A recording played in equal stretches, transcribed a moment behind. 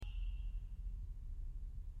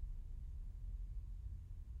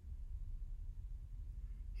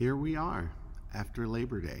Here we are after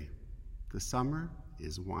Labor Day. The summer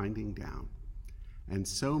is winding down, and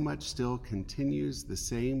so much still continues the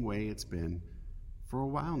same way it's been for a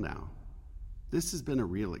while now. This has been a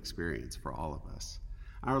real experience for all of us.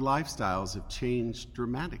 Our lifestyles have changed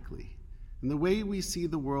dramatically, and the way we see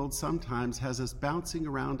the world sometimes has us bouncing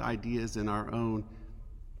around ideas in our own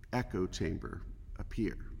echo chamber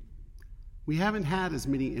appear. We haven't had as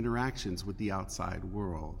many interactions with the outside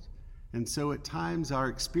world, and so at times our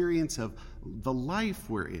experience of the life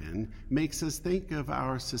we're in makes us think of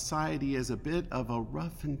our society as a bit of a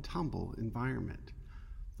rough and tumble environment.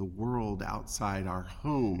 The world outside our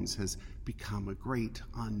homes has become a great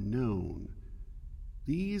unknown.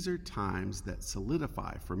 These are times that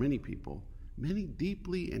solidify for many people many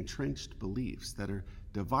deeply entrenched beliefs that are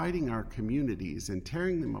dividing our communities and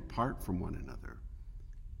tearing them apart from one another.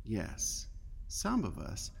 Yes, some of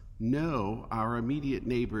us know our immediate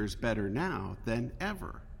neighbors better now than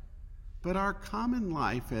ever. But our common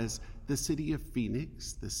life as the city of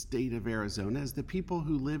Phoenix, the state of Arizona, as the people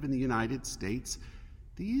who live in the United States,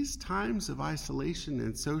 these times of isolation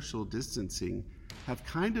and social distancing have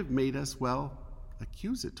kind of made us,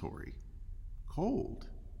 accusatory, cold,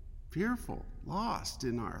 fearful, lost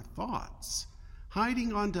in our thoughts,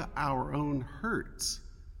 hiding onto our own hurts.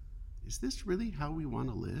 Is this really how we want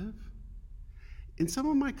to live? In some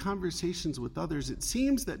of my conversations with others, it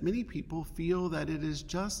seems that many people feel that it is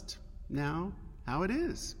just now how it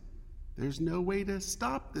is. There's no way to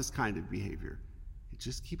stop this kind of behavior. It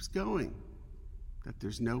just keeps going, that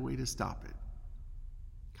there's no way to stop it.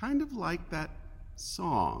 Kind of like that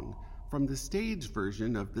song from the stage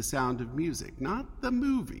version of The Sound of Music, not the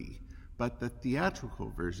movie, but the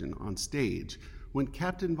theatrical version on stage, when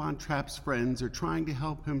Captain Von Trapp's friends are trying to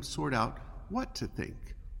help him sort out what to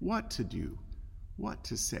think, what to do, what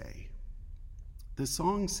to say. The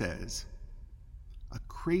song says, "A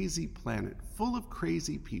crazy planet full of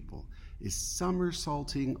crazy people is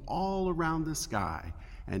somersaulting all around the sky,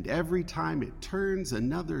 and every time it turns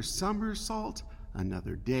another somersault,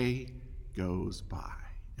 another day goes by.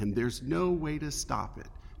 And there's no way to stop it.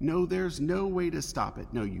 No, there's no way to stop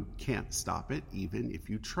it. No, you can't stop it, even if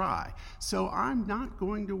you try. So I'm not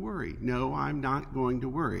going to worry. No, I'm not going to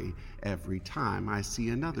worry every time I see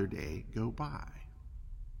another day go by."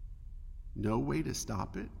 No way to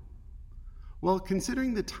stop it? Well,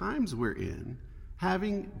 considering the times we're in,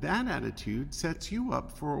 having that attitude sets you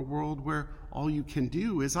up for a world where all you can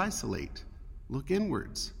do is isolate, look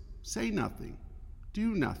inwards, say nothing,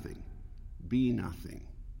 do nothing, be nothing.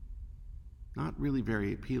 Not really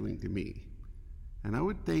very appealing to me. And I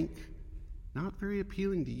would think not very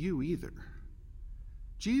appealing to you either.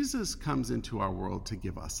 Jesus comes into our world to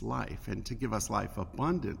give us life, and to give us life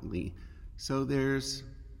abundantly, so there's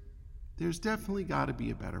definitely got to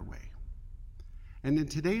be a better way. And in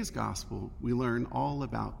today's gospel, we learn all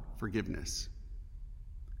about forgiveness.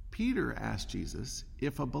 Peter asked Jesus,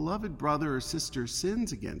 if a beloved brother or sister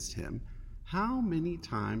sins against him, how many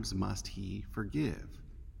times must he forgive?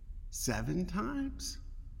 7 times?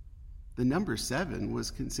 The number 7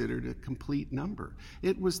 was considered a complete number.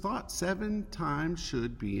 It was thought 7 times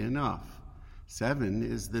should be enough. 7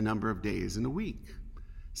 is the number of days in a week.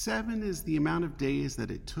 7 is the amount of days that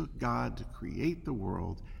it took God to create the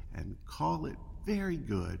world and call it very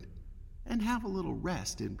good and have a little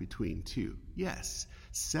rest in between too. Yes,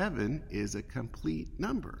 7 is a complete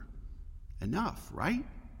number. Enough, right?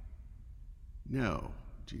 No,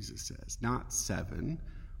 Jesus says, not 7,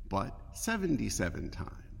 but 77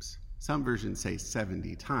 times. Some versions say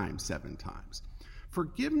 70 times, 7 times.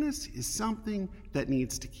 Forgiveness is something that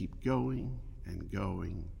needs to keep going and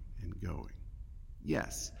going and going.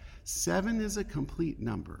 Yes, 7 is a complete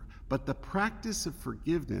number, but the practice of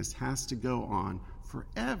forgiveness has to go on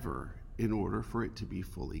forever in order for it to be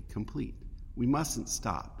fully complete. We mustn't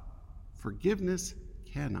stop. Forgiveness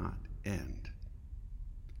cannot end.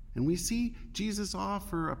 And we see Jesus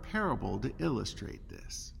offer a parable to illustrate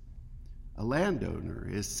this. A landowner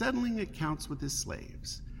is settling accounts with his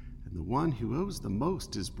slaves, and the one who owes the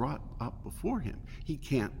most is brought up before him. He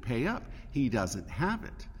can't pay up. He doesn't have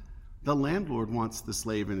it. The landlord wants the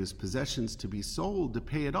slave and his possessions to be sold to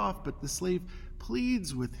pay it off, but the slave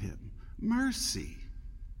pleads with him, "Mercy."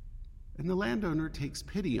 And the landowner takes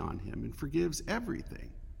pity on him and forgives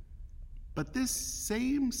everything. But this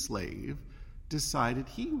same slave decided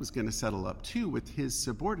he was going to settle up too with his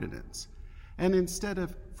subordinates. And instead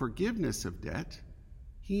of forgiveness of debt,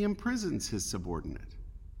 he imprisons his subordinate.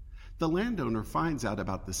 The landowner finds out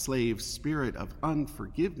about the slave's spirit of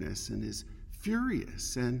unforgiveness and is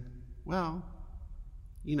furious, and, well,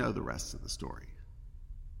 you know the rest of the story.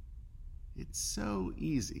 It's so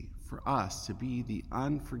easy for us to be the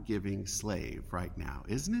unforgiving slave right now,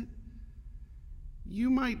 isn't it? You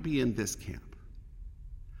might be in this camp.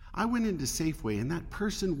 I went into Safeway and that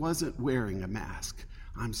person wasn't wearing a mask.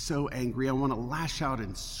 I'm so angry, I want to lash out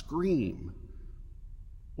and scream.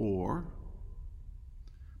 Or,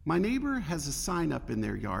 my neighbor has a sign up in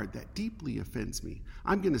their yard that deeply offends me.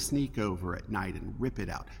 I'm going to sneak over at night and rip it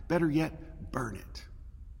out. Better yet, burn it.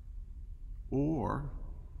 Or,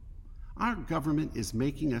 our government is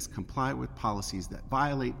making us comply with policies that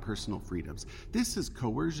violate personal freedoms. This is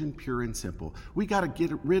coercion pure and simple. We got to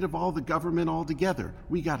get rid of all the government altogether.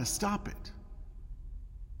 We got to stop it.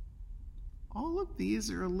 All of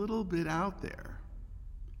these are a little bit out there.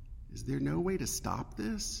 Is there no way to stop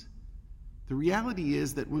this? The reality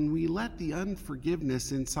is that when we let the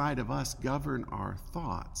unforgiveness inside of us govern our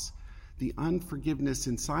thoughts, the unforgiveness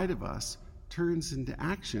inside of us turns into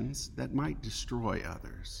actions that might destroy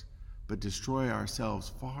others, but destroy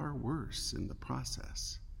ourselves far worse in the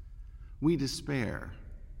process. We despair,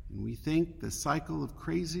 and we think the cycle of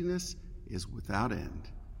craziness is without end,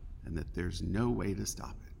 and that there's no way to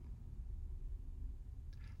stop it.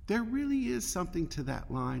 There really is something to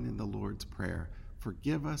that line in the Lord's Prayer,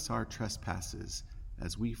 forgive us our trespasses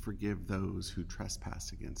as we forgive those who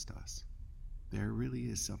trespass against us. There really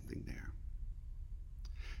is something there.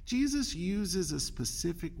 Jesus uses a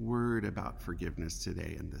specific word about forgiveness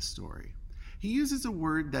today in this story. He uses a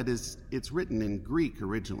word it's written in Greek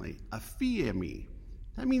originally, aphiemi.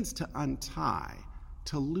 That means to untie,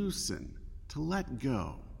 to loosen, to let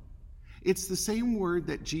go. It's the same word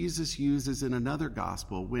that Jesus uses in another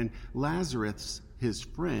gospel when Lazarus, his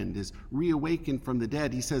friend, is reawakened from the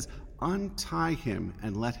dead. He says, untie him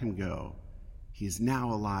and let him go. He's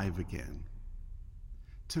now alive again.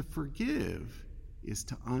 To forgive is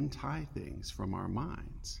to untie things from our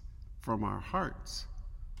minds, from our hearts,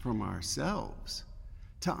 from ourselves,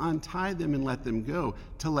 to untie them and let them go,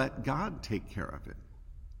 to let God take care of it.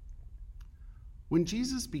 When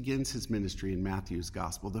Jesus begins his ministry in Matthew's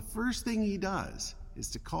gospel, the first thing he does is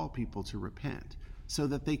to call people to repent so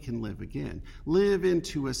that they can live again, live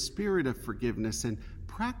into a spirit of forgiveness and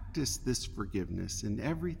practice this forgiveness in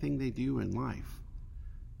everything they do in life.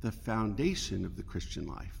 The foundation of the Christian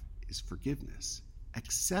life is forgiveness,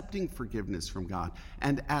 accepting forgiveness from God,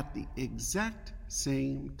 and at the exact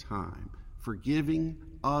same time, forgiving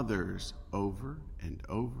others over and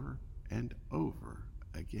over and over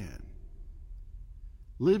again.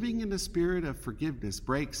 Living in a spirit of forgiveness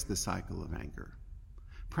breaks the cycle of anger.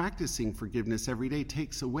 Practicing forgiveness every day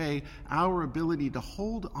takes away our ability to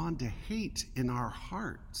hold on to hate in our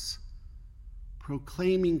hearts.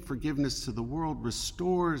 Proclaiming forgiveness to the world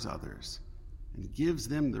restores others and gives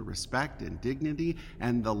them the respect and dignity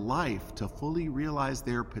and the life to fully realize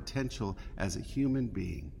their potential as a human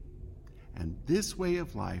being. And this way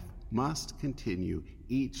of life must continue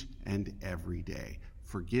each and every day,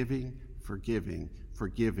 forgiving,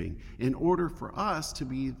 in order for us to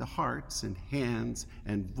be the hearts and hands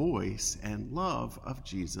and voice and love of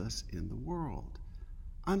Jesus in the world,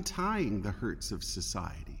 untying the hurts of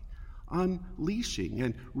society, unleashing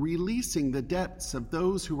and releasing the depths of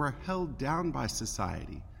those who are held down by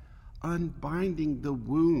society, unbinding the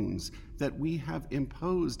wounds that we have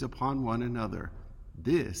imposed upon one another.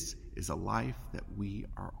 This is a life that we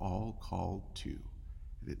are all called to,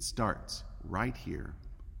 and it starts right here,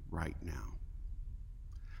 right now.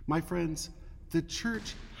 My friends, the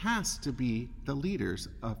church has to be the leaders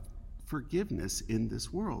of forgiveness in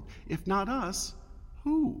this world. If not us,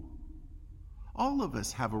 who? All of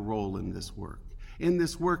us have a role in this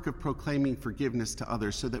work of proclaiming forgiveness to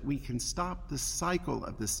others so that we can stop the cycle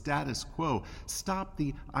of the status quo, stop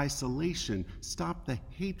the isolation, stop the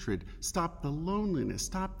hatred, stop the loneliness,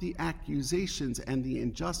 stop the accusations and the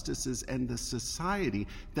injustices and the society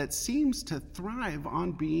that seems to thrive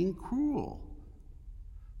on being cruel.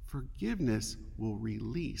 Forgiveness will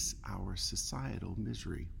release our societal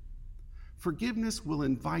misery. Forgiveness will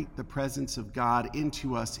invite the presence of God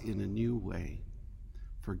into us in a new way.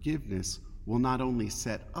 Forgiveness will not only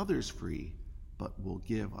set others free, but will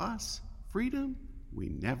give us freedom we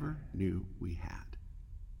never knew we had.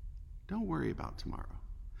 Don't worry about tomorrow.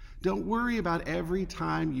 Don't worry about every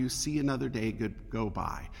time you see another day go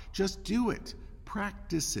by. Just do it.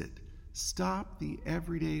 Practice it. Stop the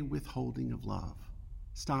everyday withholding of love.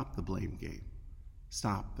 Stop the blame game.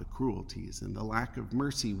 Stop the cruelties and the lack of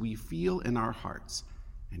mercy we feel in our hearts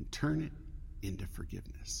and turn it into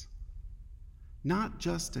forgiveness. Not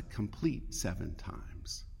just a complete 7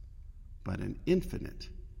 times, but an infinite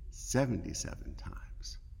 77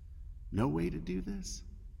 times. No way to do this?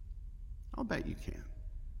 I'll bet you can.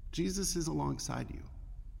 Jesus is alongside you.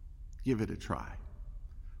 Give it a try.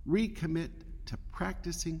 Recommit to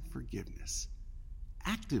practicing forgiveness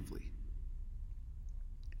actively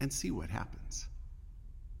and see what happens.